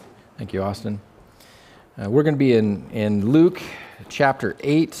Thank you, Austin. We're going to be in Luke chapter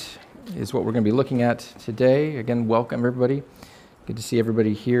 8 is what we're going to be looking at today. Again, welcome everybody. Good to see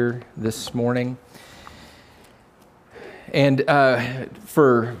everybody here this morning. And as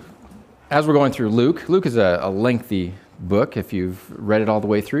we're going through Luke is a lengthy book. If you've read it all the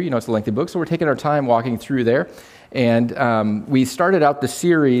way through, you know it's a lengthy book. So we're taking our time walking through there. And we started out the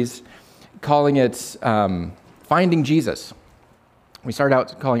series calling it Finding Jesus. We started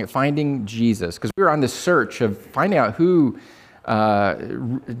out calling it Finding Jesus because we were on this search of finding out who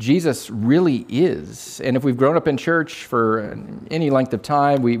Jesus really is. And if we've grown up in church for any length of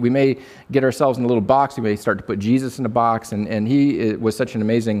time, we may get ourselves in a little box. We may start to put Jesus in a box. And he was such an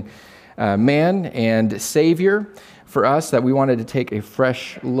amazing man and Savior for us that we wanted to take a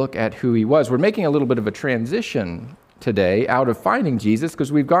fresh look at who he was. We're making a little bit of a transition today out of Finding Jesus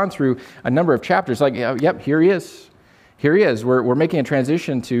because we've gone through a number of chapters like, yep, here he is. Here he is. We're making a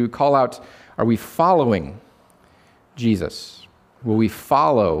transition to call out, are we following Jesus? Will we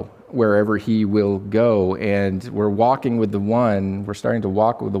follow wherever he will go? And we're walking with the one, we're starting to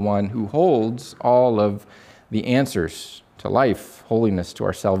walk with the one who holds all of the answers to life, holiness, to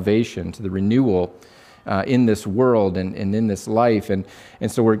our salvation, to the renewal in this world and in this life. And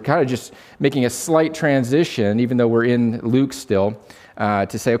so we're kind of just making a slight transition, even though we're in Luke still,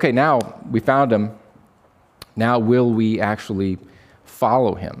 to say, okay, now we found him. Now will we actually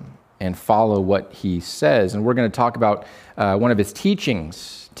follow him and follow what he says? And we're going to talk about one of his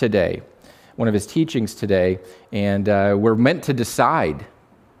teachings today. And we're meant to decide.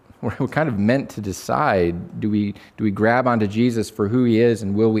 We're kind of meant to decide, do we grab onto Jesus for who he is,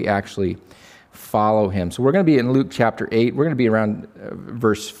 and will we actually follow him? So we're going to be in Luke chapter 8. We're going to be around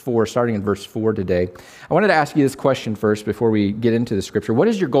verse 4, starting in verse 4 today. I wanted to ask you this question first before we get into the scripture. What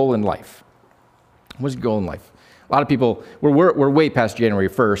is your goal in life? What's your goal in life? A lot of people, we're way past January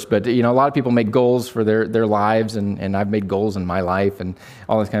 1st, but a lot of people make goals for their lives, and I've made goals in my life and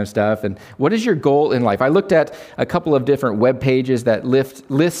all this kind of stuff. And what is your goal in life? I looked at a couple of different web pages that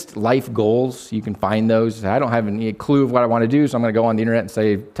list life goals. You can find those. I don't have any clue of what I want to do, so I'm going to go on the internet and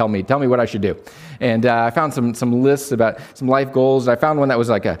say, tell me what I should do. And I found some lists about some life goals. I found one that was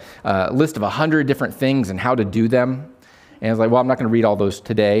like a list of 100 different things and how to do them. And I was like, well, I'm not going to read all those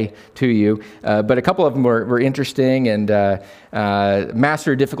today to you. But a couple of them were interesting. And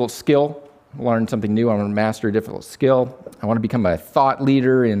master a difficult skill. Learn something new. I want to master a difficult skill. I want to become a thought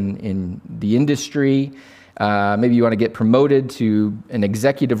leader in the industry. Maybe you want to get promoted to an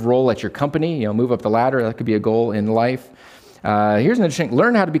executive role at your company. Move up the ladder. That could be a goal in life. Here's an interesting,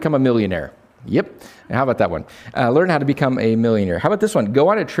 learn how to become a millionaire. Yep. How about that one? Learn how to become a millionaire. How about this one? Go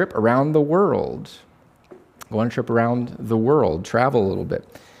on a trip around the world. Go on a trip around the world, travel a little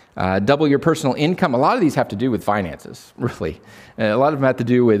bit. Double your personal income. A lot of these have to do with finances, really. A lot of them have to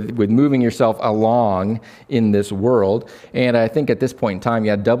do with moving yourself along in this world. And I think at this point in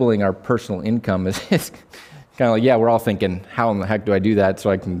time, doubling our personal income is kind of like, we're all thinking, how in the heck do I do that so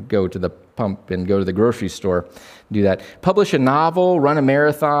I can go to the pump and go to the grocery store, do that. Publish a novel, run a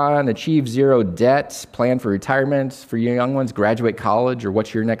marathon, achieve zero debt, plan for retirement for your young ones, graduate college, or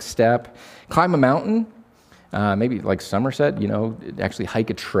what's your next step. Climb a mountain. Maybe like Somerset, actually hike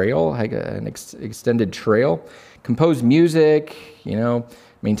a trail, an extended trail. Compose music,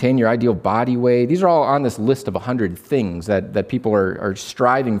 maintain your ideal body weight. These are all on this list of 100 things that people are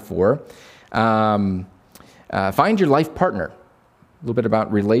striving for. Find your life partner. A little bit about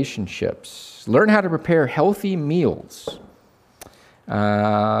relationships. Learn how to prepare healthy meals.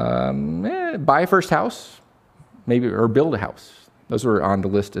 Buy a first house, maybe, or build a house. Those were on the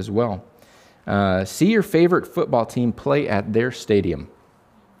list as well. See your favorite football team play at their stadium.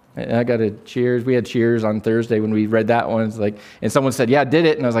 And I got a cheers. We had cheers on Thursday when we read that one. It's like, and someone said, "Yeah, I did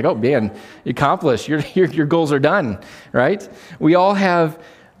it." And I was like, "Oh man, you accomplished. Your goals are done, right?" We all have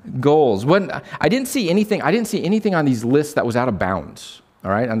goals. I didn't see anything on these lists that was out of bounds.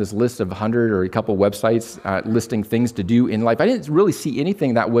 All right, on this list of 100 or a couple websites listing things to do in life, I didn't really see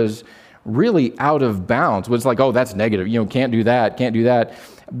anything that was really out of bounds. Was like, "Oh, that's negative. Can't do that. Can't do that."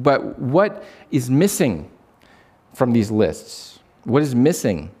 But what is missing from these lists? What is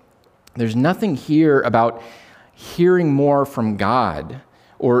missing? There's nothing here about hearing more from God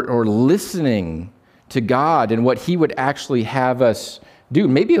or listening to God and what he would actually have us do.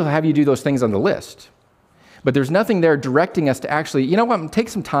 Maybe he'll have you do those things on the list. But there's nothing there directing us to actually, take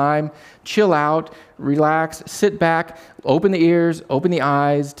some time, chill out, relax, sit back, open the ears, open the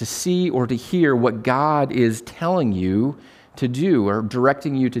eyes to see or to hear what God is telling you to do or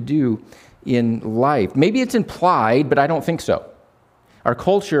directing you to do in life. Maybe it's implied, but I don't think so. Our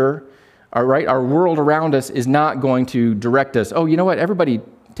culture, our world around us is not going to direct us, oh, you know what, everybody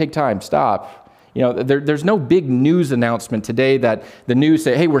take time, stop. There's no big news announcement today that the news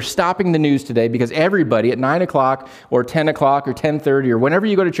say, hey, we're stopping the news today because everybody at 9 o'clock or 10 o'clock or 10:30 or whenever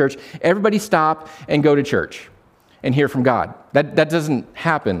you go to church, everybody stop and go to church and hear from God. That doesn't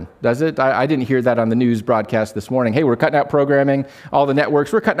happen, does it? I didn't hear that on the news broadcast this morning. Hey, we're cutting out programming. All the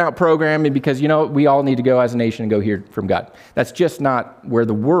networks, we're cutting out programming because, we all need to go as a nation and go hear from God. That's just not where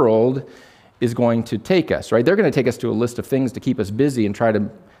the world is going to take us, right? They're going to take us to a list of things to keep us busy and try to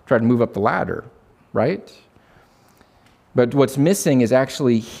move up the ladder, right? But what's missing is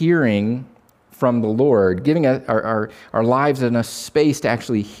actually hearing from the Lord, giving our lives enough space to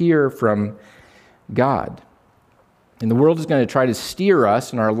actually hear from God. And the world is going to try to steer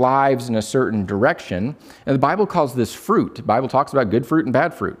us and our lives in a certain direction. And the Bible calls this fruit. The Bible talks about good fruit and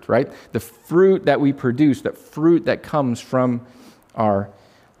bad fruit, right? The fruit that we produce, that fruit that comes from our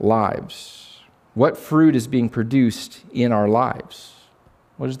lives. What fruit is being produced in our lives?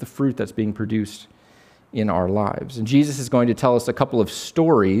 What is the fruit that's being produced in our lives? And Jesus is going to tell us a couple of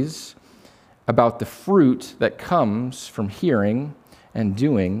stories about the fruit that comes from hearing and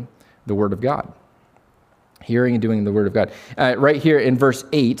doing the Word of God. Hearing and doing the Word of God. Right here in verse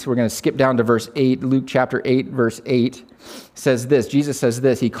 8, we're going to skip down to verse 8. Luke chapter 8, verse 8 says this. Jesus says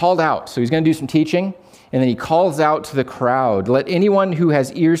this. He called out. So he's going to do some teaching, and then he calls out to the crowd. Let anyone who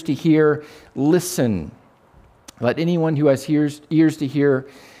has ears to hear, listen. Let anyone who has ears to hear,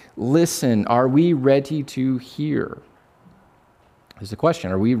 listen. Are we ready to hear? There's the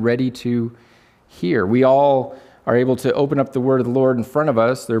question. Are we ready to hear? We all are able to open up the Word of the Lord in front of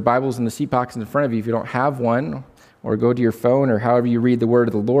us. There are Bibles in the seat pockets in front of you if you don't have one, or go to your phone or however you read the Word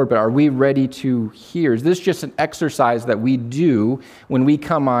of the Lord. But are we ready to hear? Is this just an exercise that we do when we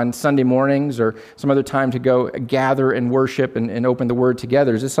come on Sunday mornings or some other time to go gather and worship and open the Word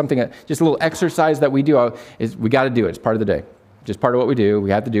together? Is this something that, just a little exercise that we do? We got to do it. It's part of the day. Just part of what we do. We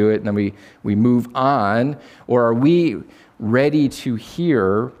have to do it, and then we move on. Or are we ready to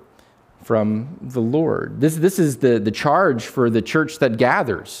hear from the Lord? This is the charge for the church that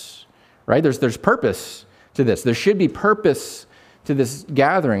gathers, right? There's purpose to this. There should be purpose to this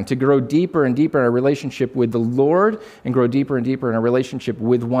gathering, to grow deeper and deeper in our relationship with the Lord and grow deeper and deeper in our relationship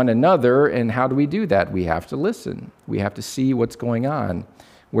with one another. And how do we do that? We have to listen. We have to see what's going on,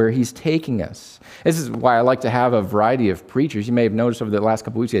 where He's taking us. This is why I like to have a variety of preachers. You may have noticed over the last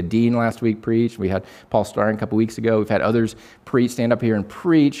couple of weeks, we had Dean last week preach. We had Paul Starring a couple of weeks ago. We've had others stand up here and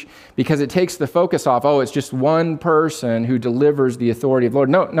preach, because it takes the focus off, it's just one person who delivers the authority of the Lord.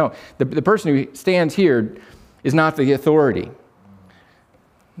 No. The person who stands here is not the authority.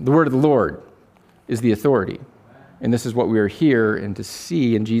 The Word of the Lord is the authority. And this is what we are here and to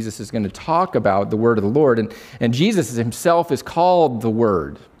see, and Jesus is going to talk about the Word of the Lord. And Jesus himself is called the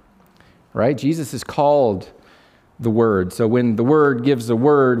Word, right? Jesus is called the Word. So when the Word gives a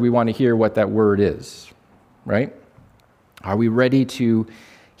word, we want to hear what that word is, right? Are we ready to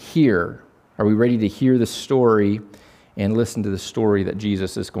hear? Are we ready to hear the story and listen to the story that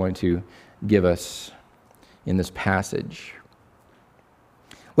Jesus is going to give us in this passage?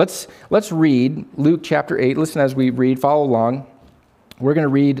 Let's read Luke chapter 8. Listen as we read, follow along. We're going to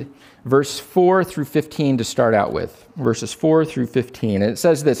read verse 4 through 15 to start out with. Verses 4 through 15. And it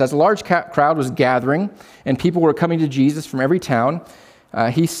says this: As a large crowd was gathering and people were coming to Jesus from every town,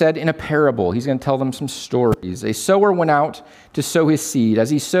 he said in a parable, he's going to tell them some stories. A sower went out to sow his seed. As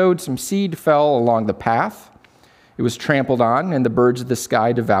he sowed, some seed fell along the path. It was trampled on, and the birds of the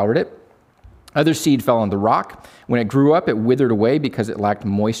sky devoured it. Other seed fell on the rock. When it grew up, it withered away because it lacked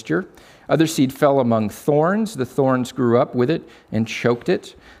moisture. Other seed fell among thorns. The thorns grew up with it and choked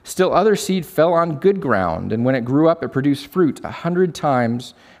it. Still other seed fell on good ground, and when it grew up, it produced fruit 100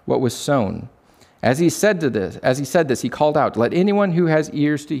 times what was sown. As he said this, he called out, "Let anyone who has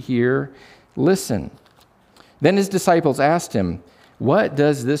ears to hear listen." Then his disciples asked him, "What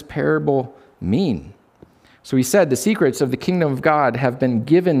does this parable mean?" So he said, "The secrets of the kingdom of God have been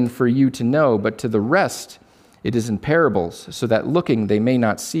given for you to know, but to the rest it is in parables, so that looking they may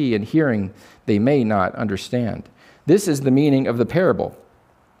not see, and hearing they may not understand. This is the meaning of the parable.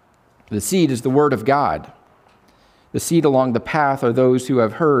 The seed is the word of God. The seed along the path are those who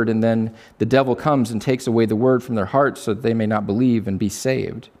have heard, and then the devil comes and takes away the word from their hearts so that they may not believe and be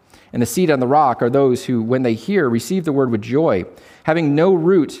saved. And the seed on the rock are those who, when they hear, receive the word with joy. Having no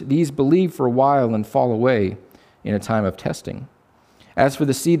root, these believe for a while and fall away in a time of testing. As for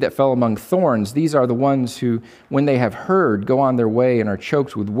the seed that fell among thorns, these are the ones who, when they have heard, go on their way and are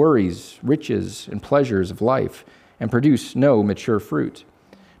choked with worries, riches, and pleasures of life, and produce no mature fruit.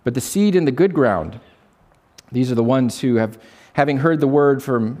 But the seed in the good ground, these are the ones who, having heard the word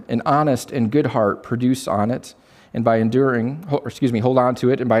from an honest and good heart, produce on it and by enduring, hold on to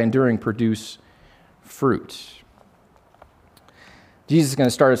it, and by enduring produce fruit. Jesus is going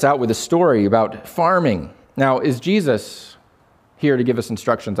to start us out with a story about farming. Now, is Jesus here to give us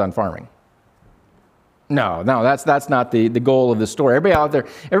instructions on farming? No, that's not the goal of the story. Everybody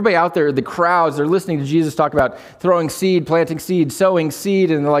out there, the crowds, they're listening to Jesus talk about throwing seed, planting seed, sowing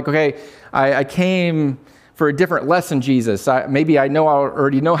seed, and they're like, okay, I came for a different lesson, Jesus. Maybe I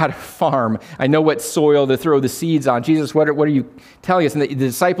already know how to farm. I know what soil to throw the seeds on. Jesus, what are you telling us? And the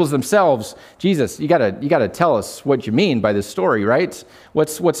disciples themselves, Jesus, you gotta tell us what you mean by this story, right?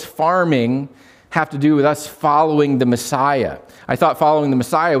 What's farming have to do with us following the Messiah? I thought following the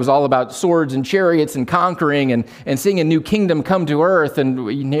Messiah was all about swords and chariots and conquering and seeing a new kingdom come to earth. And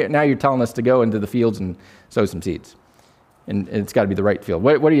now you're telling us to go into the fields and sow some seeds. And it's got to be the right field.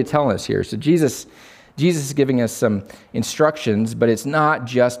 What are you telling us here? So Jesus is giving us some instructions, but it's not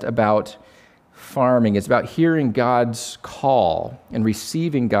just about farming. It's about hearing God's call and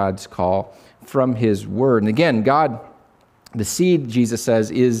receiving God's call from his word. And again, God, the seed, Jesus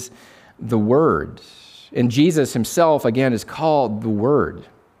says, is the Word. And Jesus himself, again, is called the Word.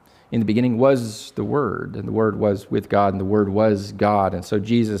 In the beginning was the Word, and the Word was with God, and the Word was God. And so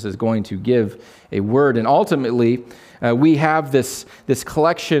Jesus is going to give a word. And ultimately, we have this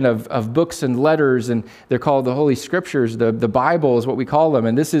collection of books and letters, and they're called the Holy Scriptures. The Bible is what we call them,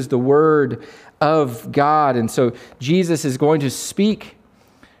 and this is the Word of God. And so Jesus is going to speak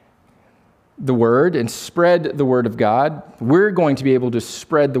the word and spread the word of God. We're going to be able to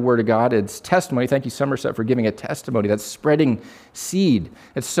spread the word of God. It's testimony. Thank you, Somerset, for giving a testimony. That's spreading seed.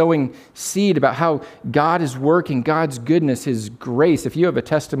 It's sowing seed about how God is working, God's goodness, his grace. If you have a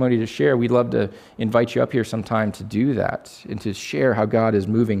testimony to share, we'd love to invite you up here sometime to do that and to share how God is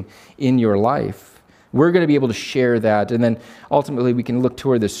moving in your life. We're going to be able to share that. And then ultimately we can look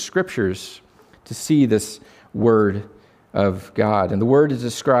toward the scriptures to see this word of God. And the word is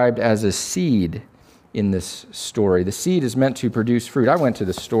described as a seed in this story. The seed is meant to produce fruit. I went to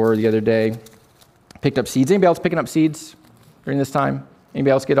the store the other day, picked up seeds. Anybody else picking up seeds during this time?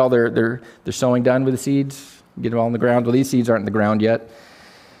 Anybody else get all their sowing done with the seeds? Get them all in the ground? Well, these seeds aren't in the ground yet.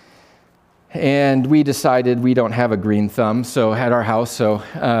 And we decided we don't have a green thumb at our house, so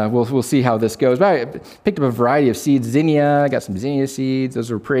we'll see how this goes. But I picked up a variety of seeds. Zinnia, I got some zinnia seeds.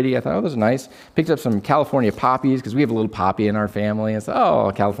 Those were pretty. I thought, oh, those are nice. Picked up some California poppies because we have a little poppy in our family. I thought, oh,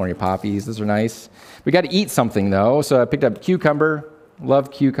 California poppies, those are nice. We got to eat something, though, so I picked up cucumber.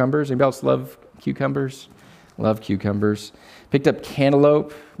 Love cucumbers. Anybody else love cucumbers? Love cucumbers. Picked up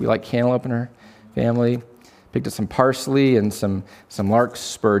cantaloupe. We like cantaloupe in our family. Picked up some parsley and some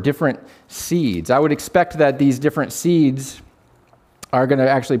larkspur, different seeds. I would expect that these different seeds are going to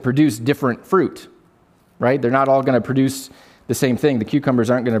actually produce different fruit, right? They're not all going to produce the same thing. The cucumbers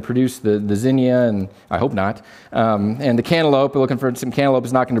aren't going to produce the zinnia, and I hope not. And the cantaloupe, we're looking for some cantaloupe,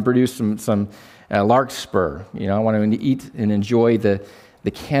 is not going to produce some larkspur. I want to eat and enjoy the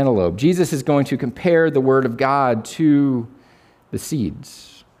cantaloupe. Jesus is going to compare the word of God to the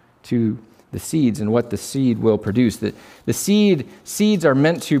seeds, and what the seed will produce. The seeds are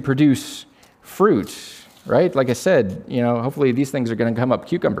meant to produce fruit, right? Like I said, hopefully these things are going to come up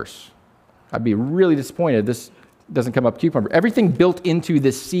cucumbers. I'd be really disappointed if this doesn't come up cucumber. Everything built into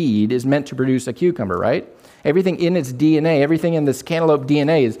this seed is meant to produce a cucumber, right? Everything in its DNA, everything in this cantaloupe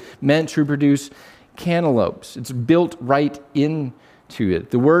DNA is meant to produce cantaloupes. It's built right into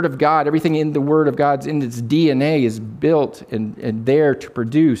it. The Word of God, everything in the Word of God's in its DNA is built and there to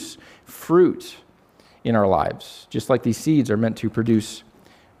produce fruit in our lives, just like these seeds are meant to produce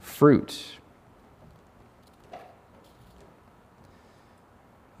fruit.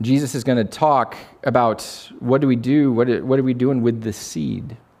 Jesus is going to talk about what do we do, what are we doing with the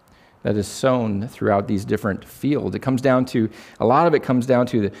seed that is sown throughout these different fields. A lot of it comes down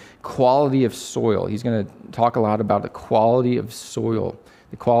to the quality of soil. He's going to talk a lot about the quality of soil,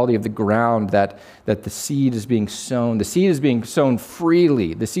 the quality of the ground that the seed is being sown. The seed is being sown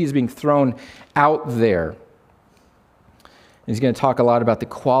freely. The seed is being thrown out there. And he's going to talk a lot about the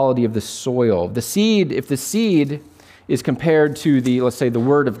quality of the soil. If the seed is compared to let's say, the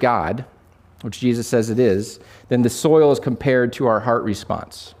Word of God, which Jesus says it is, then the soil is compared to our heart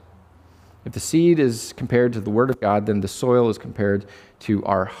response. If the seed is compared to the Word of God, then the soil is compared to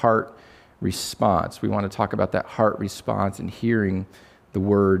our heart response. We want to talk about that heart response and hearing the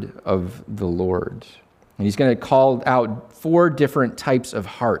word of the Lord. And he's going to call out 4 different types of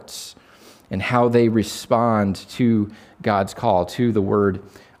hearts and how they respond to God's call, to the word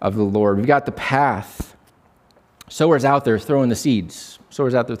of the Lord. We've got the path. Sowers out there throwing the seeds.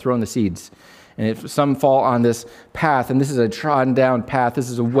 And if some fall on this path, and this is a trodden down path, this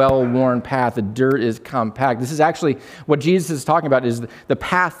is a well-worn path, the dirt is compact. This is actually what Jesus is talking about, is the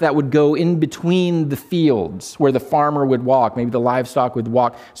path that would go in between the fields where the farmer would walk, maybe the livestock would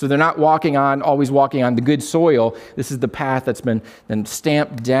walk. So they're not always walking on the good soil. This is the path that's been then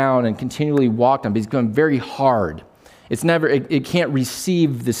stamped down and continually walked on, but it's become very hard. It can't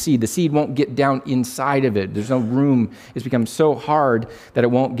receive the seed. The seed won't get down inside of it. There's no room. It's become so hard that it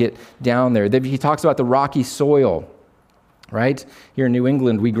won't get down there. He talks about the rocky soil, right? Here in New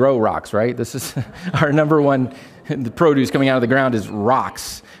England, we grow rocks, right? This is our number one, the produce coming out of the ground is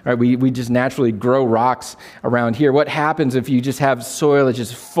rocks, right? We just naturally grow rocks around here. What happens if you just have soil that's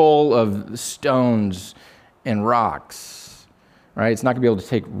just full of stones and rocks, right? It's not going to be able to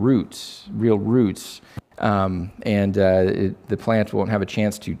take roots, real roots. The plant won't have a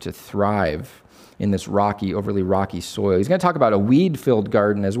chance to thrive in this overly rocky soil. He's going to talk about a weed-filled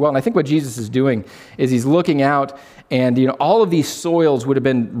garden as well. And I think what Jesus is doing is he's looking out, and all of these soils would have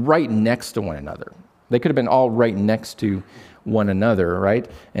been right next to one another. They could have been all right next to one another, right?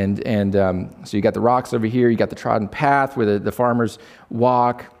 So you got the rocks over here, you got the trodden path where the farmers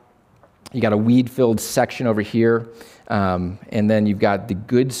walk, you got a weed-filled section over here, and then you've got the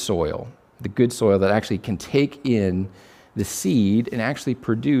good soil that actually can take in the seed and actually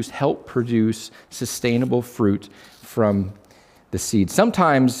help produce sustainable fruit from the seed.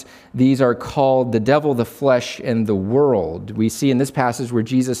 Sometimes these are called the devil, the flesh, and the world. We see in this passage where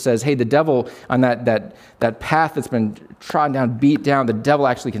Jesus says, hey, the devil on that path that's been trodden down, beat down, the devil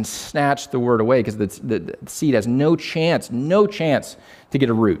actually can snatch the word away because the seed has no chance to get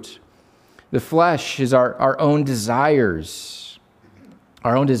a root. The flesh is our own desires.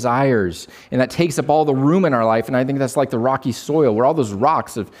 And that takes up all the room in our life, and I think that's like the rocky soil, where all those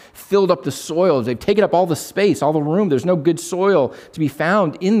rocks have filled up the soil. They've taken up all the space, all the room. There's no good soil to be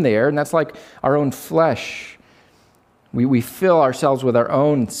found in there, and that's like our own flesh. We fill ourselves with our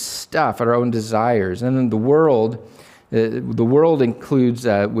own stuff, our own desires. And then the world includes,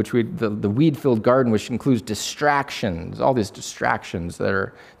 the weed-filled garden, which includes distractions, all these distractions that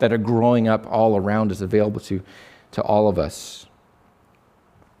are growing up all around us, available to all of us.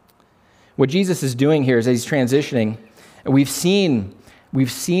 What Jesus is doing here is that he's transitioning. We've seen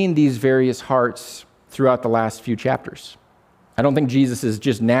these various hearts throughout the last few chapters. I don't think Jesus is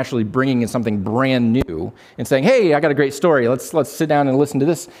just naturally bringing in something brand new and saying, hey, I got a great story. Let's sit down and listen to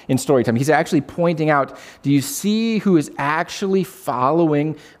this in story time. He's actually pointing out, do you see who is actually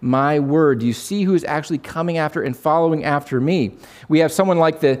following my word? Do you see who is actually coming after and following after me? We have someone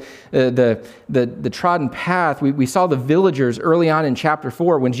like the trodden path. We saw the villagers early on in chapter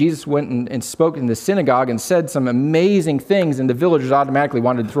 4 when Jesus went and spoke in the synagogue and said some amazing things, and the villagers automatically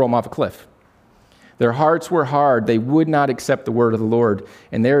wanted to throw him off a cliff. Their hearts were hard. They would not accept the word of the Lord.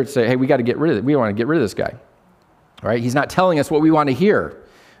 And they would say, hey, we got to get rid of it. We want to get rid of this guy. All right? He's not telling us what we want to hear.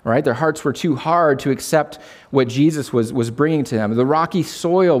 All right? Their hearts were too hard to accept what Jesus was bringing to them. The rocky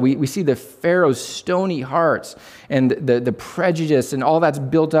soil, we see the Pharaoh's stony hearts and the prejudice and all that's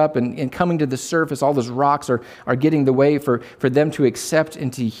built up and coming to the surface. All those rocks are getting the way for them to accept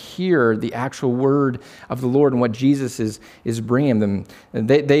and to hear the actual word of the Lord and what Jesus is bringing them.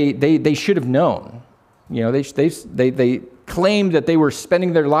 They should have known. They claimed that they were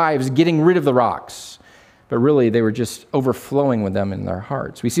spending their lives getting rid of the rocks, but really they were just overflowing with them in their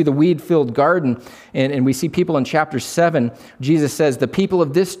hearts. We see the weed-filled garden, and we see people in chapter 7. Jesus says, the people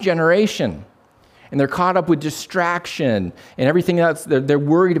of this generation, and they're caught up with distraction and everything else. They're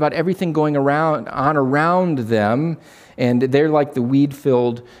worried about everything going around them, and they're like the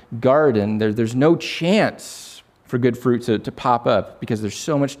weed-filled garden. There's no chance for good fruit to pop up because there's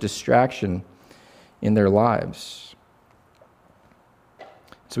so much distraction in their lives.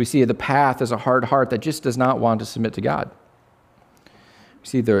 So we see the path as a hard heart that just does not want to submit to God. We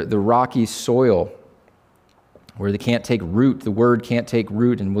see the rocky soil where they can't take root, the word can't take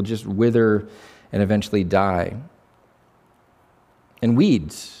root and will just wither and eventually die. And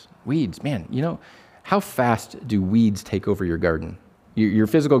weeds, man, how fast do weeds take over your garden? Your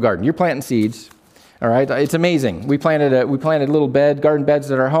physical garden. You're planting seeds. All right, it's amazing. We planted little garden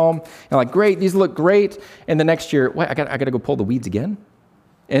beds at our home, and great, these look great. And the next year, I got to go pull the weeds again.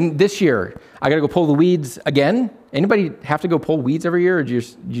 And this year, I got to go pull the weeds again. Anybody have to go pull weeds every year, or do you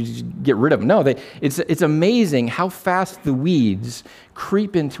just get rid of them? No, it's amazing how fast the weeds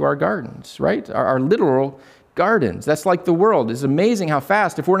creep into our gardens, right? Our literal gardens. That's like the world. It's amazing how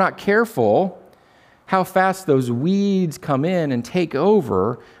fast, if we're not careful, how fast those weeds come in and take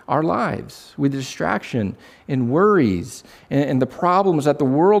over our lives with distraction and worries and the problems that the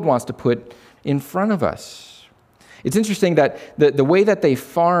world wants to put in front of us. It's interesting that the way that they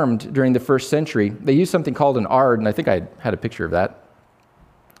farmed during the first century, they used something called an ard, and I think I had a picture of that.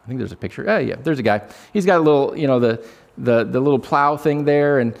 I think there's a picture. Oh, yeah, there's a guy. He's got a little, the little plow thing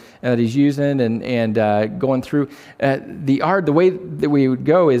there and that he's using and going through. The ard, the way that we would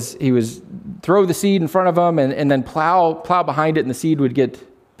go is he was throw the seed in front of him and then plow behind it, and the seed would get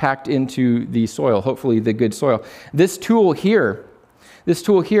packed into the soil, hopefully the good soil. This tool here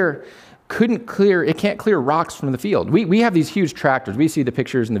can't clear rocks from the field. We have these huge tractors. We see the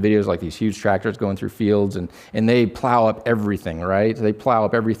pictures and the videos like these huge tractors going through fields and they plow up everything, right? They plow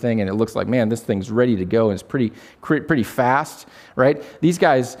up everything and it looks like, man, this thing's ready to go and it's pretty fast, right? These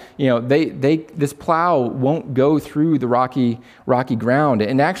guys, this plow won't go through the rocky ground,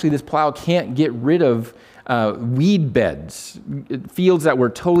 and actually this plow can't get rid of weed beds, fields that were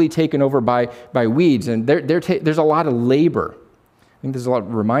totally taken over by weeds, and there's a lot of labor. I think there's a lot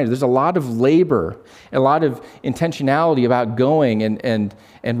of reminders. There's a lot of labor, a lot of intentionality about going and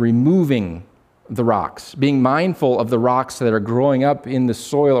removing the rocks, being mindful of the rocks that are growing up in the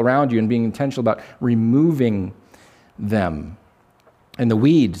soil around you and being intentional about removing them. And the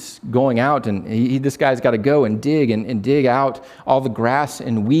weeds going out, and this guy's got to go and dig out all the grass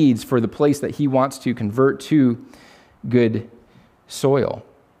and weeds for the place that he wants to convert to good soil.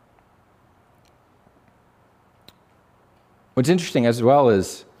 What's interesting as well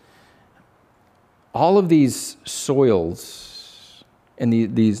is all of these soils and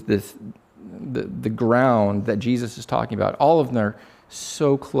the ground that Jesus is talking about, all of them are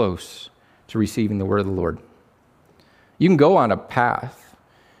so close to receiving the word of the Lord. You can go on a path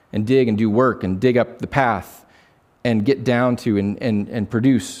and dig and do work and dig up the path and get down to and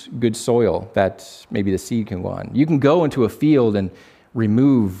produce good soil that maybe the seed can go on. You can go into a field and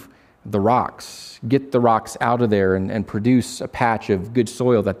remove the rocks, get the rocks out of there and produce a patch of good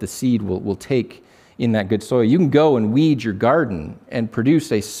soil that the seed will take in that good soil. You can go and weed your garden and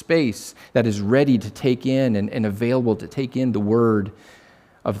produce a space that is ready to take in and available to take in the word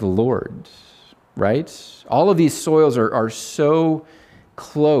of the Lord, right? All of these soils are so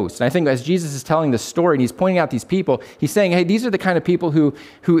close. And I think as Jesus is telling this story and he's pointing out these people, he's saying, hey, these are the kind of people who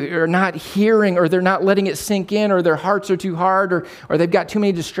are not hearing, or they're not letting it sink in, or their hearts are too hard, or they've got too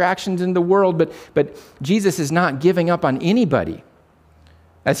many distractions in the world. But Jesus is not giving up on anybody.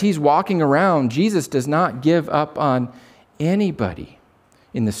 As he's walking around, Jesus does not give up on anybody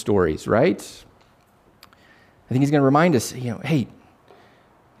in the stories, right? I think he's going to remind us, hey,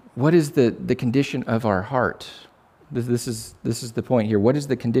 what is the condition of our heart? This is the point here. What is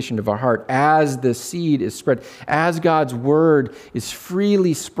the condition of our heart as the seed is spread, as God's word is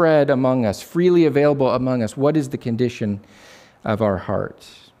freely spread among us, freely available among us? What is the condition of our heart?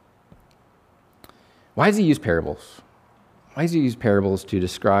 Why does he use parables? Why does he use parables to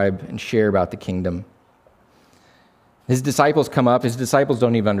describe and share about the kingdom? His disciples come up. His disciples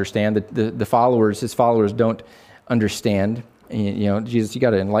don't even understand. His followers don't understand. And, Jesus, you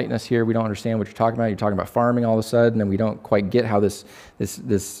got to enlighten us here. We don't understand what you're talking about. You're talking about farming all of a sudden, and we don't quite get how this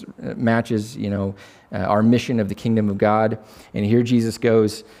matches, our mission of the kingdom of God. And here Jesus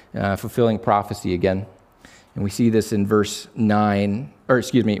goes, fulfilling prophecy again. And we see this in verse 9,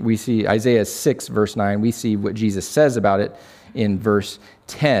 we see Isaiah 6, verse 9. We see what Jesus says about it in verse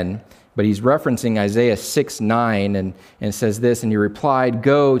 10. But he's referencing Isaiah 6:9 and says this, and he replied,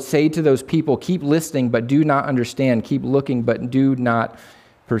 "Go, say to those people, keep listening, but do not understand. Keep looking, but do not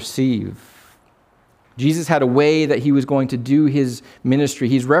perceive." Jesus had a way that he was going to do his ministry.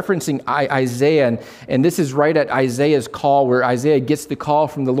 He's referencing Isaiah, and this is right at Isaiah's call, where Isaiah gets the call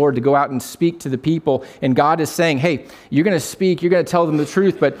from the Lord to go out and speak to the people. And God is saying, hey, you're going to speak, you're going to tell them the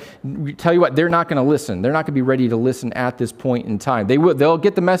truth, but tell you what, they're not going to listen. They're not going to be ready to listen at this point in time. They'll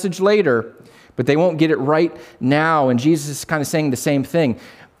get the message later, but they won't get it right now. And Jesus is kind of saying the same thing.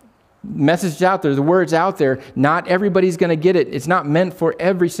 Message out there, the word's out there. Not everybody's going to get it. It's not meant for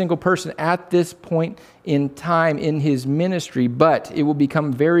every single person at this point in time in his ministry, but it will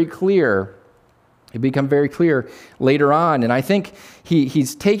become very clear. It'll become very clear later on. And I think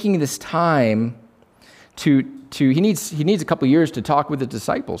he's taking this time he needs a couple years to talk with the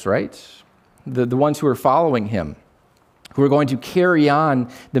disciples, right? The ones who are following him, who are going to carry on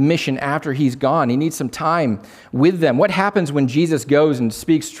the mission after he's gone. He needs some time with them. What happens when Jesus goes and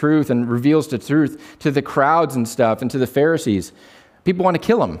speaks truth and reveals the truth to the crowds and stuff and to the Pharisees? People want to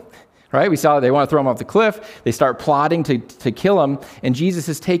kill him, right? We saw they want to throw him off the cliff. They start plotting to kill him. And Jesus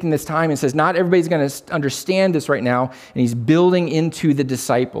is taking this time and says, not everybody's going to understand this right now. And he's building into the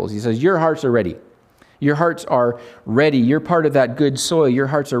disciples. He says, your hearts are ready. Your hearts are ready. You're part of that good soil. Your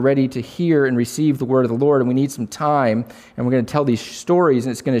hearts are ready to hear and receive the word of the Lord. And we need some time. And we're going to tell these stories.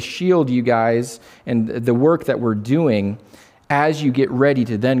 And it's going to shield you guys and the work that we're doing as you get ready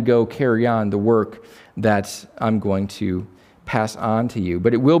to then go carry on the work that I'm going to pass on to you.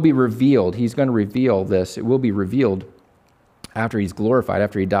 But it will be revealed. He's going to reveal this. It will be revealed after he's glorified,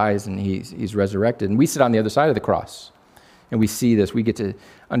 after he dies and he's resurrected. And we sit on the other side of the cross. And we see this. We get to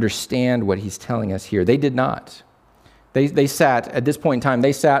understand what he's telling us here. They did not. They sat, at this point in time,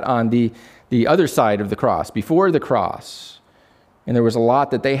 they sat on the other side of the cross, before the cross. And there was a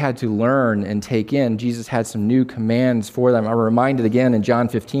lot that they had to learn and take in. Jesus had some new commands for them. I'm reminded again in John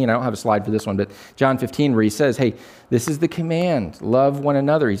 15. I don't have a slide for this one, but John 15 where he says, hey, this is the command. Love one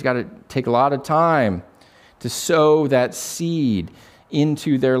another. He's got to take a lot of time to sow that seed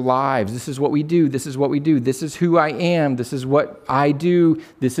into their lives. This is what we do. This is what we do. This is who I am. This is what I do.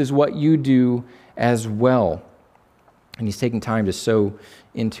 This is what you do as well. And he's taking time to sow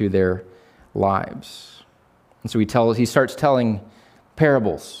into their lives. And so he starts telling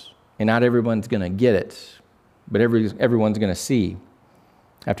parables, and not everyone's going to get it, but everyone's going to see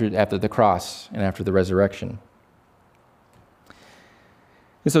after the cross and after the resurrection.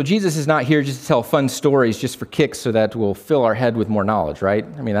 And so Jesus is not here just to tell fun stories just for kicks so that we'll fill our head with more knowledge, right?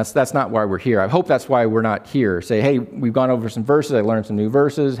 I mean, that's not why we're here. I hope that's why we're not here. Say, hey, we've gone over some verses. I learned some new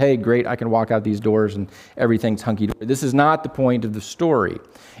verses. Hey, great, I can walk out these doors and everything's hunky-dory. This is not the point of the story.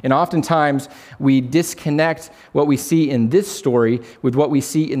 And oftentimes, we disconnect what we see in this story with what we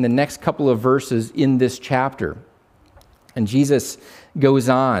see in the next couple of verses in this chapter. And Jesus goes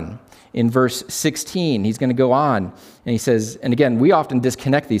on. In verse 16, he's going to go on, and he says, and again, we often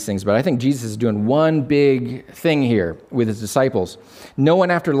disconnect these things, but I think Jesus is doing one big thing here with his disciples. No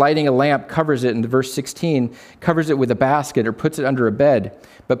one, after lighting a lamp, covers it, in verse 16, covers it with a basket or puts it under a bed,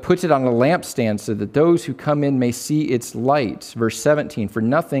 but puts it on a lampstand so that those who come in may see its light. Verse 17, for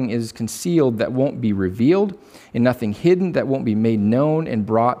nothing is concealed that won't be revealed, and nothing hidden that won't be made known and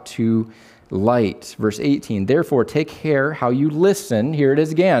brought to light. Verse 18, therefore take care how you listen. Here it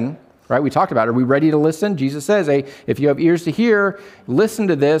is again. Right, we talked about it. Are we ready to listen? Jesus says, hey, if you have ears to hear, listen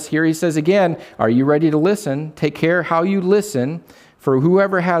to this. Here he says again, are you ready to listen? Take care how you listen, for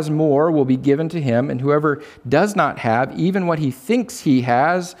whoever has more will be given to him, and whoever does not have, even what he thinks he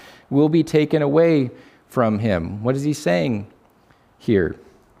has, will be taken away from him. What is he saying here?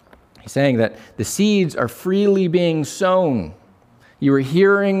 He's saying that the seeds are freely being sown. You are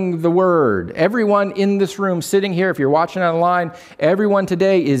hearing the word. Everyone in this room sitting here, if you're watching online, everyone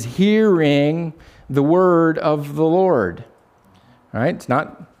today is hearing the word of the Lord. All right? It's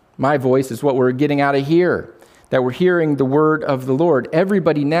not my voice, it's what we're getting out of here, that we're hearing the word of the Lord.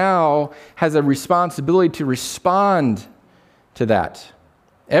 Everybody now has a responsibility to respond to that.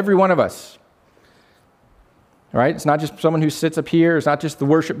 Every one of us. All right? It's not just someone who sits up here. It's not just the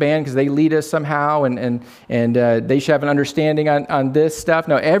worship band because they lead us somehow and they should have an understanding on this stuff.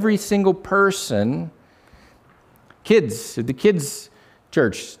 No, every single person, kids, the kids'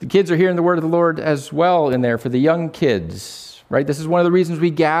 church, the kids are hearing the word of the Lord as well in there for the young kids, right? This is one of the reasons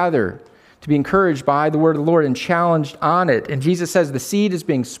we gather, to be encouraged by the word of the Lord and challenged on it. And Jesus says the seed is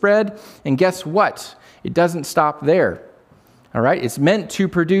being spread, and guess what? It doesn't stop there. All right? It's meant to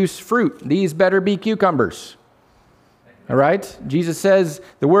produce fruit. These better be cucumbers. All right? Jesus says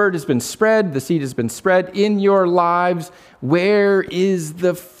the word has been spread, the seed has been spread in your lives. Where is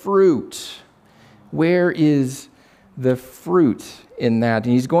the fruit? Where is the fruit in that?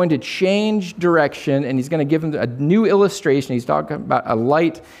 And he's going to change direction, and he's going to give them a new illustration. He's talking about a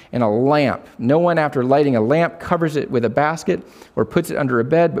light and a lamp. No one, after lighting a lamp, covers it with a basket or puts it under a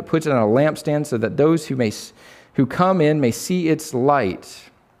bed, but puts it on a lampstand so that those who come in may see its light.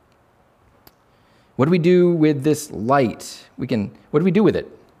 What do we do with this light? What do we do with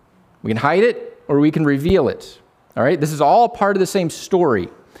it? We can hide it or we can reveal it. All right? This is all part of the same story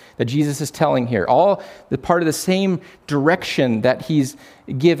that Jesus is telling here. All the part of the same direction that he's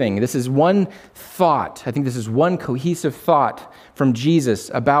giving. This is one thought. I think this is one cohesive thought from Jesus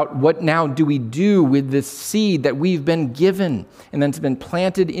about what now do we do with this seed that we've been given and then it's been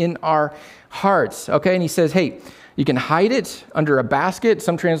planted in our hearts. Okay? And he says, hey, you can hide it under a basket.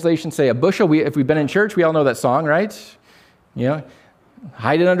 Some translations say a bushel. If we've been in church, we all know that song, right? You know,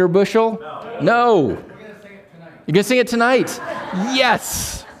 hide it under a bushel? No. We're going to sing it tonight. You're going to sing it tonight?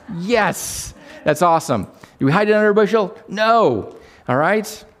 Yes. Yes. That's awesome. Do we hide it under a bushel? No. All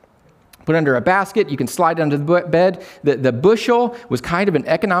right. Put it under a basket. You can slide it under the bed. The bushel was kind of an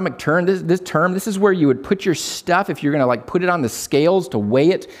economic term. This is where you would put your stuff if you're going to like put it on the scales to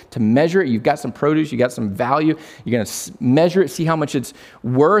weigh it, to measure it. You've got some produce. You got some value. You're going to measure it, see how much it's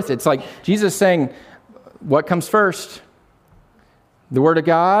worth. It's like Jesus saying, what comes first? The Word of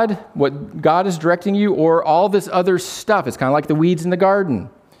God, what God is directing you, or all this other stuff? It's kind of like the weeds in the garden.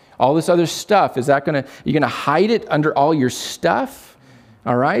 All this other stuff, you're going to hide it under all your stuff?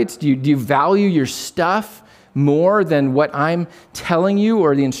 All right? Do you value your stuff more than what I'm telling you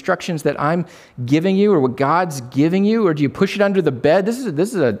or the instructions that I'm giving you or what God's giving you? Or do you push it under the bed? This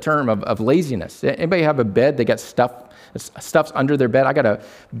is a term of laziness. Anybody have a bed? They got stuff's under their bed. I got a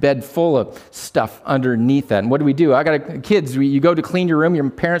bed full of stuff underneath that. And what do? I got kids. You go to clean your room. Your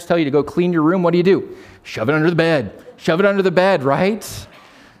parents tell you to go clean your room. What do? Shove it under the bed. Shove it under the bed, right?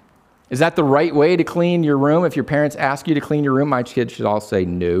 Is that the right way to clean your room? If your parents ask you to clean your room, my kids should all say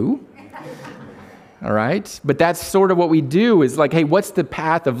no. All right? But that's sort of what we do is like, hey, what's the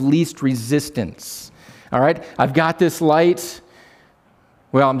path of least resistance? All right? I've got this light.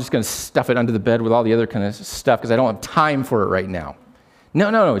 Well, I'm just going to stuff it under the bed with all the other kind of stuff because I don't have time for it right now.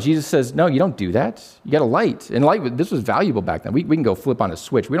 No. Jesus says, no, you don't do that. You got a light. And light, this was valuable back then. We can go flip on a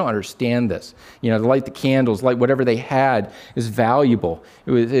switch. We don't understand this. To light the candles, light whatever they had is valuable.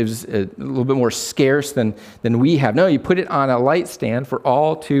 It was a little bit more scarce than we have. No, you put it on a light stand for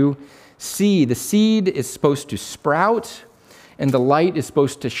all to see. The seed is supposed to sprout, and the light is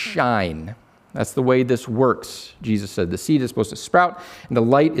supposed to shine. That's the way this works, Jesus said. The seed is supposed to sprout, and the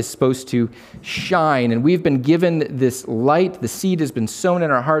light is supposed to shine. And we've been given this light. The seed has been sown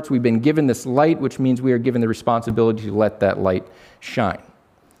in our hearts. We've been given this light, which means we are given the responsibility to let that light shine.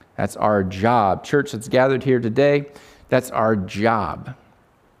 That's our job. Church that's gathered here today, that's our job.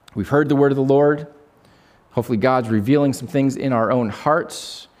 We've heard the word of the Lord. Hopefully God's revealing some things in our own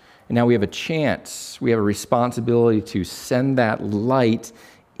hearts. And now we have a chance. We have a responsibility to send that light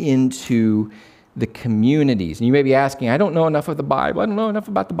into the communities. And you may be asking, I don't know enough of the Bible. I don't know enough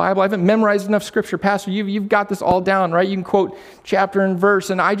about the Bible. I haven't memorized enough scripture. Pastor, you've got this all down, right? You can quote chapter and verse,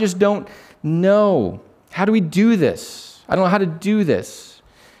 and I just don't know. How do we do this? I don't know how to do this.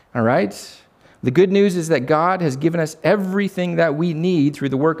 All right? The good news is that God has given us everything that we need through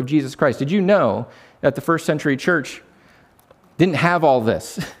the work of Jesus Christ. Did you know that the first century church didn't have all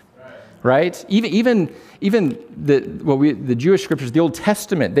this? Right? Even the Jewish scriptures, the Old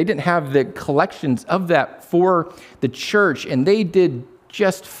Testament, they didn't have the collections of that for the church, and they did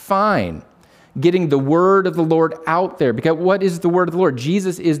just fine getting the word of the Lord out there. Because what is the word of the Lord?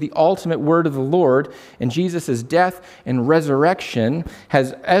 Jesus is the ultimate word of the Lord, and Jesus' death and resurrection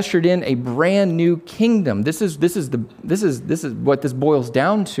has ushered in a brand new kingdom. This is what this boils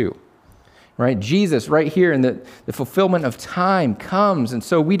down to. Right? Jesus, right here in the fulfillment of time comes, and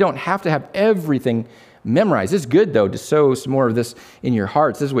so we don't have to have everything memorized. It's good, though, to sow some more of this in your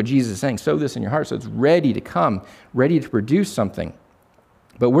hearts. This is what Jesus is saying. Sow this in your heart so it's ready to come, ready to produce something.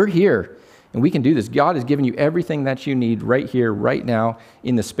 But we're here, and we can do this. God has given you everything that you need right here, right now,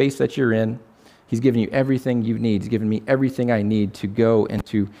 in the space that you're in. He's given you everything you need. He's given me everything I need to go and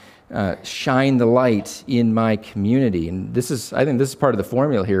to shine the light in my community. And I think this is part of the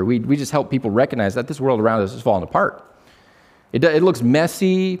formula here. We just help people recognize that this world around us is falling apart. It looks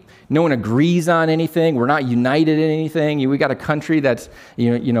messy. No one agrees on anything. We're not united in anything. We got a country that's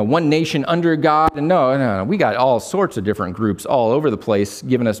one nation under God. And no. We got all sorts of different groups all over the place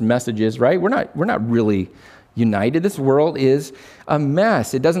giving us messages, right? We're not really united. This world is a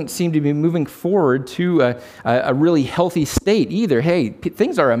mess. It doesn't seem to be moving forward to a really healthy state either. Hey,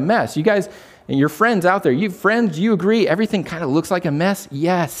 things are a mess. You guys and your friends out there, you agree everything kind of looks like a mess?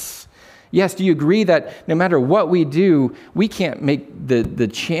 Yes. Do you agree that no matter what we do, we can't make the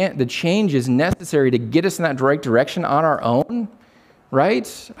changes necessary to get us in that right direction on our own?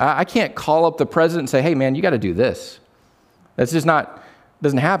 Right? I can't call up the president and say, hey, man, you got to do this. That's just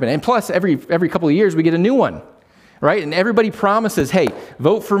doesn't happen. And plus, every couple of years, we get a new one, right? And everybody promises, hey,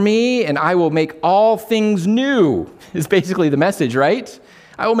 vote for me and I will make all things new, is basically the message, right?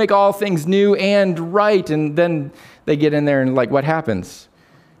 I will make all things new and right. And then they get in there and what happens?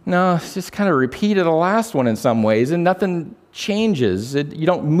 No, it's just kind of a repeat of the last one in some ways, and nothing changes. You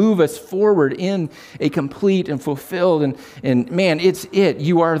don't move us forward in a complete and fulfilled, and man, it's it.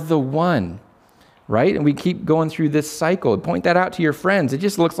 You are the one. Right? And we keep going through this cycle. Point that out to your friends. It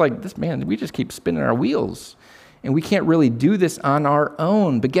just looks like this, man, we just keep spinning our wheels. And we can't really do this on our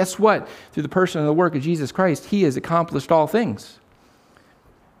own. But guess what? Through the person and the work of Jesus Christ, he has accomplished all things.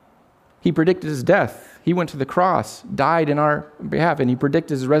 He predicted his death. He went to the cross, died in our behalf, and he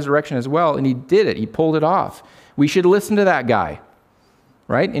predicted his resurrection as well. And he did it. He pulled it off. We should listen to that guy.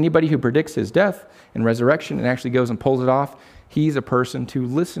 Right? Anybody who predicts his death and resurrection and actually goes and pulls it off, he's a person to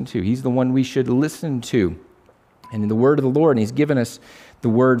listen to. He's the one we should listen to. And in the word of the Lord, and he's given us the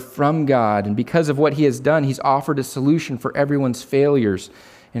word from God. And because of what he has done, he's offered a solution for everyone's failures.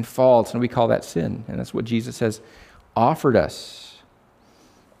 and faults, and we call that sin. And that's what Jesus has offered us.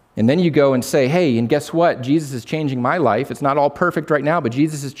 And then you go and say, hey, and guess what? Jesus is changing my life. It's not all perfect right now, but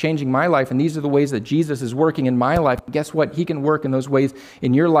Jesus is changing my life, and these are the ways that Jesus is working in my life. And guess what? He can work in those ways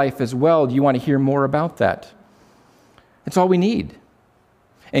in your life as well. Do you want to hear more about that? That's all we need.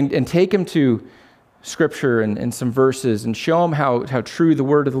 And take him to Scripture and some verses and show him how true the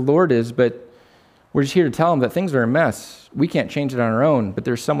word of the Lord is, but we're just here to tell him that things are a mess. We can't change it on our own, but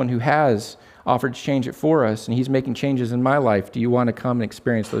there's someone who has offered to change it for us, and he's making changes in my life. Do you want to come and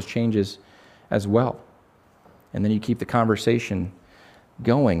experience those changes as well? And then you keep the conversation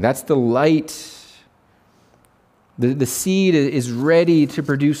going. That's the light. The seed is ready to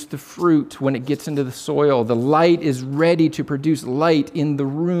produce the fruit when it gets into the soil. The light is ready to produce light in the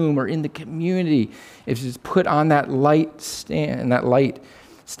room or in the community. If it's put on that light stand.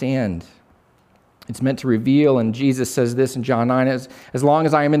 It's meant to reveal, and Jesus says this in John 9, as long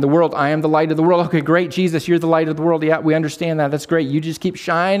as I am in the world, I am the light of the world. Okay, great, Jesus, you're the light of the world. Yeah, we understand that. That's great. You just keep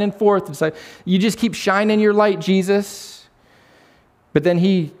shining forth. It's like, you just keep shining your light, Jesus. But then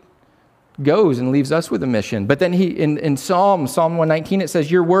he goes and leaves us with a mission. But then he, in Psalm 119, it says,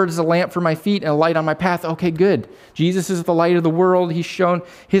 your word is a lamp for my feet and a light on my path. Okay, good. Jesus is the light of the world. He's shown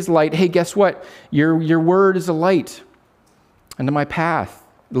his light. Hey, guess what? Your word is a light unto my path.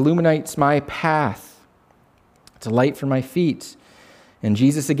 It illuminates my path. It's a light for my feet. And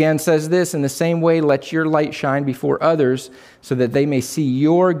Jesus again says this, in the same way, let your light shine before others so that they may see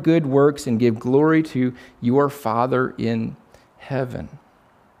your good works and give glory to your Father in heaven.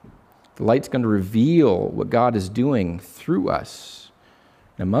 The light's going to reveal what God is doing through us,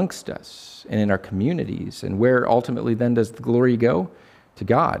 and amongst us, and in our communities. And where ultimately then does the glory go? To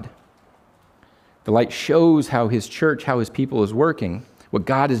God. The light shows how his church, how his people is working, what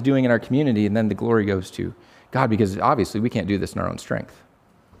God is doing in our community, and then the glory goes to God, because obviously we can't do this in our own strength,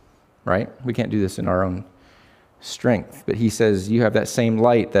 right? We can't do this in our own strength. But he says, you have that same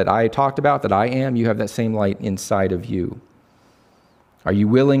light that I talked about, that I am, you have that same light inside of you. Are you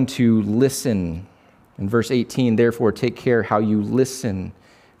willing to listen? In verse 18, therefore take care how you listen,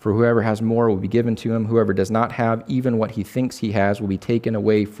 for whoever has more will be given to him. Whoever does not have, even what he thinks he has, will be taken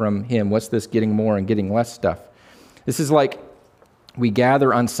away from him. What's this getting more and getting less stuff? This is like we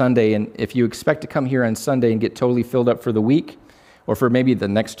gather on Sunday, and if you expect to come here on Sunday and get totally filled up for the week, or for maybe the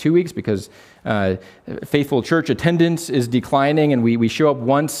next 2 weeks, because faithful church attendance is declining, and we show up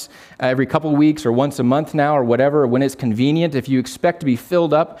once every couple of weeks or once a month now or whatever, when it's convenient. If you expect to be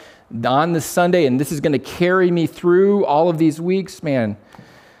filled up on this Sunday, and this is going to carry me through all of these weeks, man,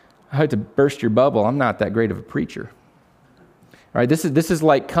 I had to burst your bubble. I'm not that great of a preacher. All right, this is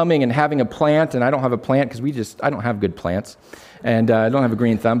like coming and having a plant, and I don't have a plant because I don't have good plants, and I don't have a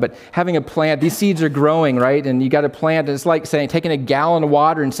green thumb, but having a plant, these seeds are growing, right? And you got to plant, and it's like taking a gallon of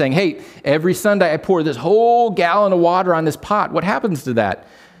water and saying, hey, every Sunday I pour this whole gallon of water on this pot. What happens to that?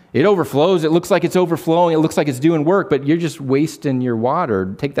 It overflows. It looks like it's overflowing. It looks like it's doing work, but you're just wasting your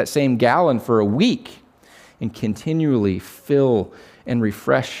water. Take that same gallon for a week and continually fill and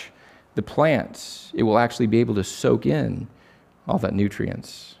refresh the plants. It will actually be able to soak in all that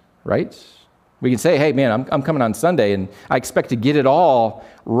nutrients, right? We can say, hey, man, I'm coming on Sunday, and I expect to get it all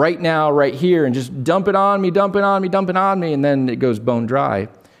right now, right here, and just dump it on me, and then it goes bone dry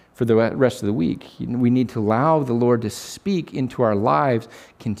for the rest of the week. We need to allow the Lord to speak into our lives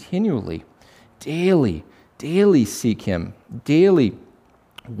continually, daily seek him, daily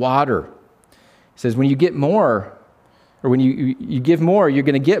water. He says, when you get more, or when you give more, you're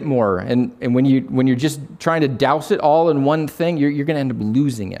going to get more. And when you're just trying to douse it all in one thing, you're going to end up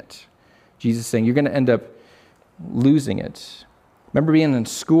losing it. Jesus is saying you're going to end up losing it. Remember being in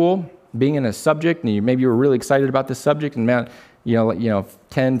school, being in a subject, and maybe you were really excited about this subject, and man,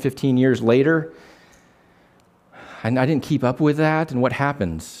 10, 15 years later, I didn't keep up with that, and what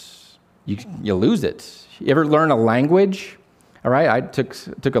happens? You lose it. You ever learn a language? All right, I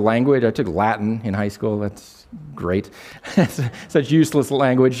took a language. I took Latin in high school. That's great. Such useless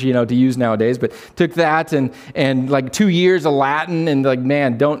language, to use nowadays. But took that and like 2 years of Latin, and like,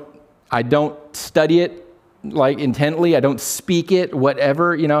 man, I don't study it like intently. I don't speak it,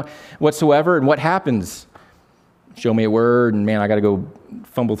 whatever, whatsoever. And what happens? Show me a word, and man, I got to go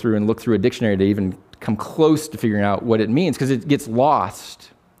fumble through and look through a dictionary to even come close to figuring out what it means, because it gets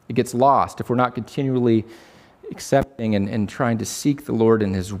lost. It gets lost if we're not continually accepting and trying to seek the Lord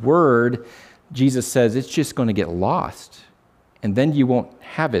in his word. Jesus says it's just going to get lost, and then you won't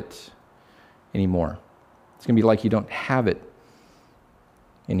have it anymore. It's going to be like you don't have it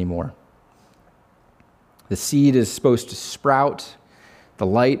anymore. The seed is supposed to sprout. The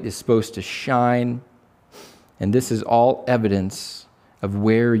light is supposed to shine. And this is all evidence of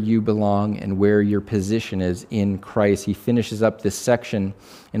where you belong and where your position is in Christ. He finishes up this section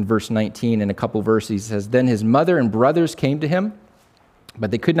in verse 19. In a couple verses, he says, "Then his mother and brothers came to him,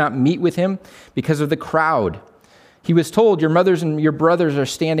 but they could not meet with him because of the crowd. He was told, 'Your mothers and your brothers are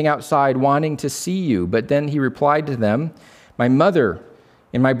standing outside wanting to see you.' But then he replied to them, 'My mother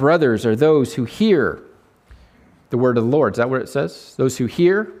and my brothers are those who hear the word of the Lord.'" Is that what it says? Those who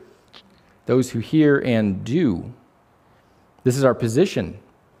hear and do. This is our position,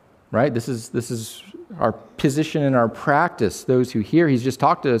 right? This is our position in our practice. Those who hear, he's just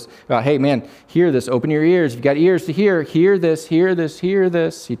talked to us about, hey man, hear this, open your ears. If you've got ears to hear this, hear this, hear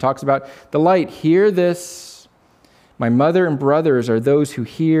this. He talks about the light, hear this. My mother and brothers are those who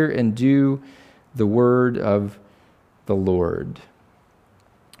hear and do the word of the Lord.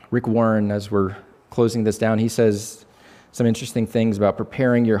 Rick Warren, as we're closing this down, he says some interesting things about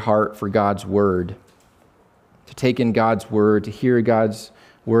preparing your heart for God's word. To take in God's word, to hear God's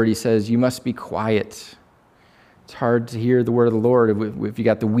word, he says, you must be quiet. It's hard to hear the word of the Lord if you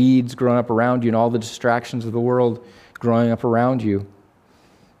got the weeds growing up around you and all the distractions of the world growing up around you. You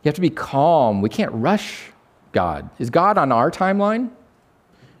have to be calm. We can't rush God. Is God on our timeline?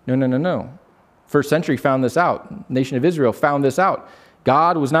 No. First century found this out. Nation of Israel found this out.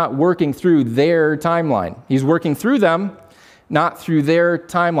 God was not working through their timeline. He's working through them, not through their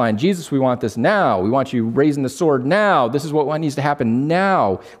timeline. Jesus, we want this now. We want you raising the sword now. This is what needs to happen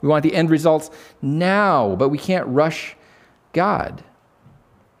now. We want the end results now, but we can't rush God.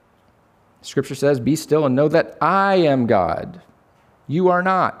 Scripture says, be still and know that I am God. You are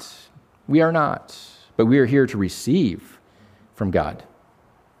not. We are not. But we are here to receive from God.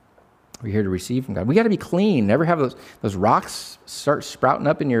 We're here to receive from God. We got to be clean. Never have those rocks start sprouting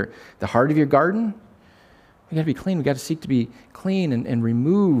up in the heart of your garden. We got to be clean. We got to seek to be clean and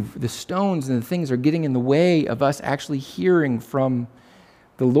remove the stones and the things that are getting in the way of us actually hearing from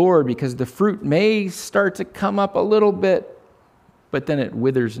the Lord, because the fruit may start to come up a little bit, but then it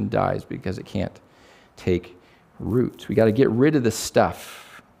withers and dies because it can't take root. We got to get rid of the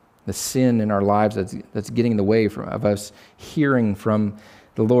stuff, the sin in our lives that's getting in the way of us hearing from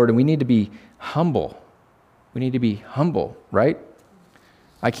the Lord. And we need to be humble. We need to be humble, right?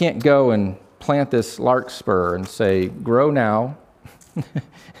 I can't go and plant this larkspur and say, grow now,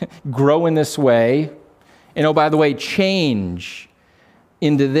 grow in this way, and oh, by the way, change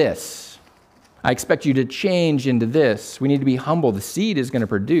into this. I expect you to change into this. We need to be humble. The seed is going to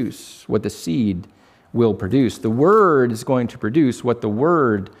produce what the seed will produce. The word is going to produce what the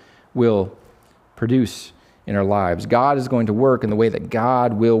word will produce in our lives. God is going to work in the way that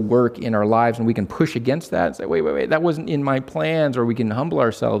God will work in our lives, and we can push against that and say, wait, that wasn't in my plans, or we can humble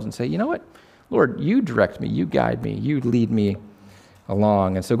ourselves and say, you know what? Lord, you direct me, you guide me, you lead me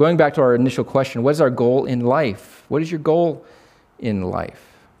along. And so going back to our initial question, what is our goal in life? What is your goal in life?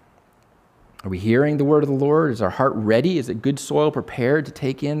 Are we hearing the word of the Lord? Is our heart ready? Is it good soil prepared to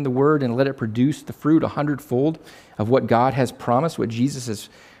take in the word and let it produce the fruit 100-fold of what God has promised, what Jesus has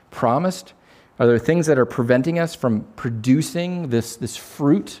promised? Are there things that are preventing us from producing this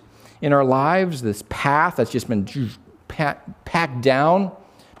fruit in our lives, this path that's just been packed down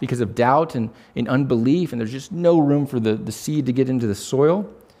because of doubt and unbelief, and there's just no room for the seed to get into the soil?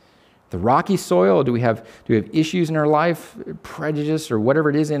 The rocky soil, do we have issues in our life, prejudice or whatever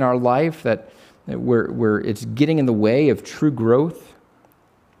it is in our life that where it's getting in the way of true growth?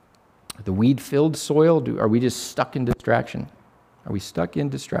 The weed-filled soil, are we just stuck in distraction? Are we stuck in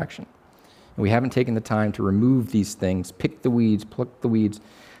distraction? And we haven't taken the time to remove these things, pick the weeds, pluck the weeds,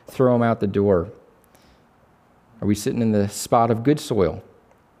 throw them out the door. Are we sitting in the spot of good soil,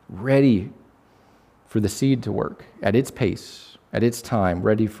 ready for the seed to work at its pace, at its time,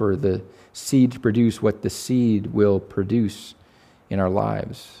 ready for the seed to produce what the seed will produce in our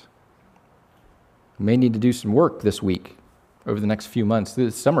lives? We may need to do some work this week, over the next few months.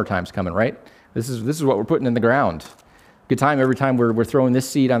 The summertime's coming, right? This is what we're putting in the ground. Good time every time we're throwing this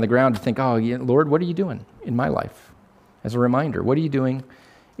seed on the ground to think, oh, yeah, Lord, what are you doing in my life? As a reminder, what are you doing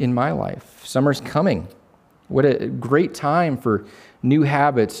in my life? Summer's coming. What a great time for new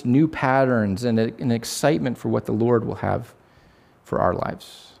habits, new patterns, and an excitement for what the Lord will have for our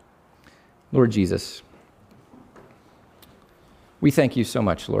lives. Lord Jesus, we thank you so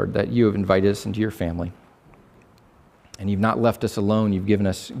much, Lord, that you have invited us into your family. And you've not left us alone. You've given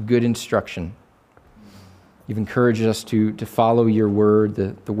us good instruction. You've encouraged us to follow your word,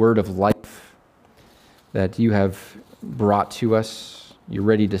 the word of life that you have brought to us. You're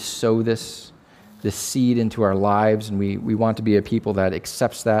ready to sow this seed into our lives, and we want to be a people that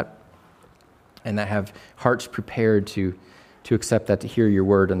accepts that and that have hearts prepared to accept that, to hear your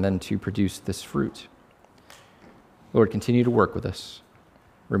word, and then to produce this fruit. Lord, continue to work with us.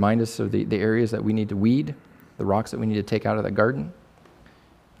 Remind us of the areas that we need to weed, the rocks that we need to take out of the garden.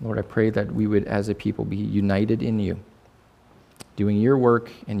 Lord, I pray that we would, as a people, be united in you, doing your work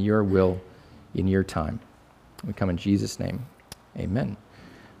and your will in your time. We come in Jesus' name. Amen.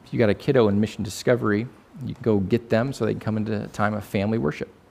 If you got a kiddo in Mission Discovery, you can go get them so they can come into a time of family worship.